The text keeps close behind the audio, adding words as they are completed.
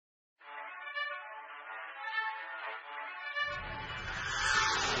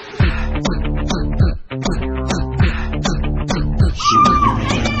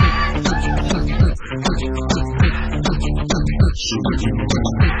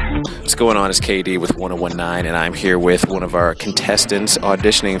What's going on? It's KD with 1019, and I'm here with one of our contestants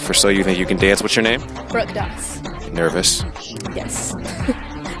auditioning for So You Think You Can Dance. What's your name? Brooke Doss. Nervous? Yes.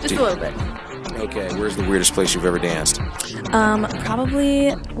 Just a little bit. Okay, where's the weirdest place you've ever danced?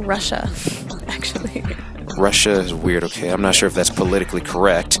 Probably Russia, actually. Russia is weird, okay. I'm not sure if that's politically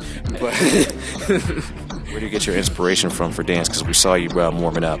correct, but where do you get your inspiration from for dance? Because we saw you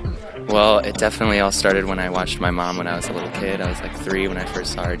warming up. Well, it definitely all started when I watched my mom when I was a little kid. I was like 3 when I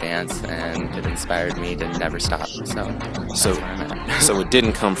first saw her dance, and it inspired me to never stop. So that's where I'm at. So it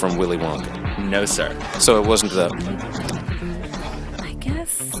didn't come from Willy Wonka? No, sir. So it wasn't the... I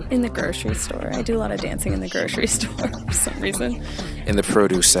guess in the grocery store. I do a lot of dancing in the grocery store for some reason. In the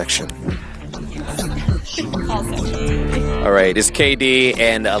produce section. Also. All right, it's KD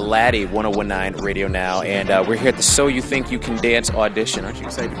and Latty, 1019 Radio Now, and we're here at the So You Think You Can Dance audition. Aren't you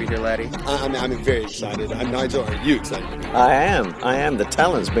excited to be here, Latty? I'm very excited. Nigel, are you excited? I am. The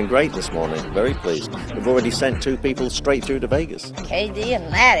talent's been great this morning. Very pleased. We've already sent 2 people straight through to Vegas. KD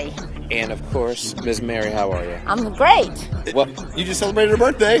and Latty. And, of course, Ms. Mary, how are you? I'm great. Well, You just celebrated her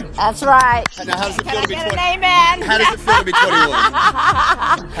birthday. That's right. Now, how does it Can feel I to be get 20? an amen? How does it feel to be 21?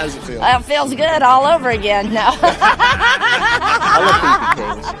 How does it feel? Well, it feels good all over again. No. I love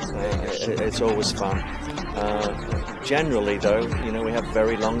Kings. It's always fun. Generally, though, we have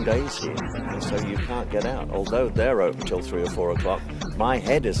very long days here, and so you can't get out. Although they're open till 3 or 4 o'clock, my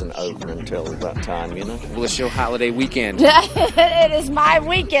head isn't open until that time, Well, it's your holiday weekend. It is my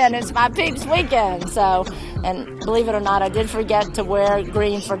weekend. It's my peeps' weekend. So, and believe it or not, I did forget to wear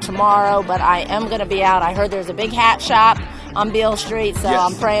green for tomorrow, but I am going to be out. I heard there's a big hat shop on Beale Street, so Yes.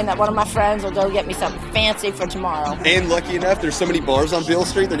 I'm praying that one of my friends will go get me something fancy for tomorrow. And lucky enough, there's so many bars on Beale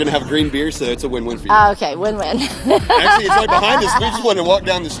Street, they're going to have green beer, so it's a win-win for you. Okay, win-win. Actually, it's right behind us. We just wanted to walk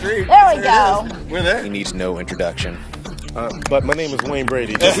down the street. There we go. It is. We're there. He needs no introduction. But my name is Wayne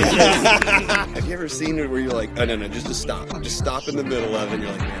Brady. Have you ever seen it where you're like, oh, no, just stop. Just stop in the middle of it, and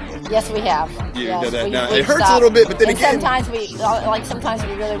you're like, man. Yes, we have. You yes, know that we- now. we It hurts stop. a little bit, but then and again- sometimes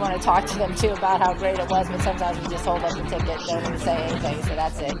we really want to talk to them too about how great it was, but sometimes we just hold up the ticket and don't even say anything. So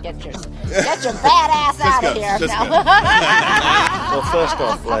that's it. Get your bad ass out of here. Just No. go. Well, first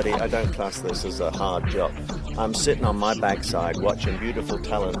off, Latty, I don't class this as a hard job. I'm sitting on my backside watching beautiful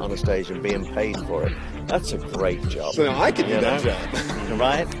talent on a stage and being paid for it. That's a great job. So now I can do that job.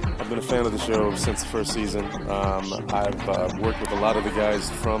 Right? I've been a fan of the show since the first season. I've worked with a lot of the guys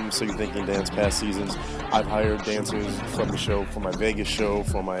from So You Think You Can Dance past seasons. I've hired dancers from the show for my Vegas show,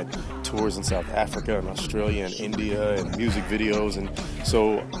 for my tours in South Africa and Australia and India and music videos. And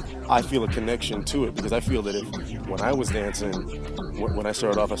so I feel a connection to it because I feel that when I was dancing, when I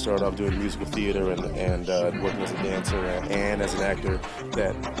started off doing musical theater and working as a dancer and as an actor,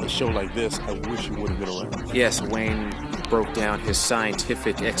 that a show like this, I wish you would have been around. Yes, Wayne broke down his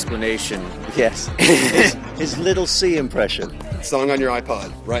scientific explanation. Yes. His little C impression. Song on your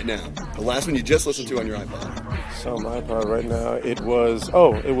iPod right now. The last one you just listened to on your iPod. So on my iPod right now, it was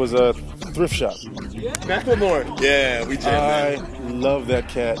a Thrift Shop. Macklemore. Yeah, we I jammed love that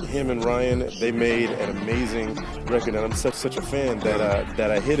cat. Him and Ryan, they made an amazing record, and I'm such a fan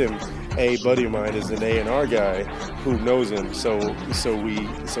that I hit him. A buddy of mine is an A&R guy who knows him, so I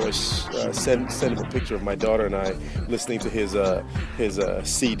sent him a picture of my daughter and I listening to his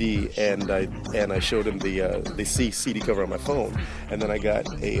CD, and I showed him the CD cover on my phone, and then I got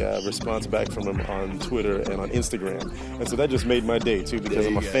a response back from him on Twitter and on Instagram, and so that just made my day too because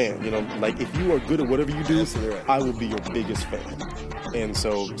I'm a fan. Like if you are good at whatever you do, I will be your biggest fan. And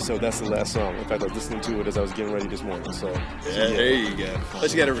so that's the last song. In fact, I was listening to it as I was getting ready this morning. So There you go.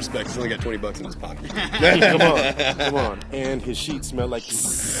 Plus, you got to respect. He's only got $20 in his pocket. come on. And his sheets smell like.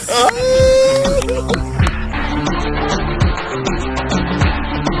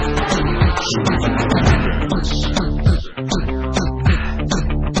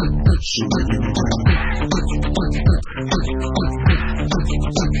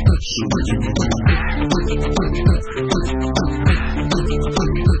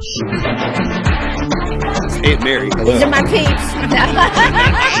 Aunt Mary. Hello. These are my peeps.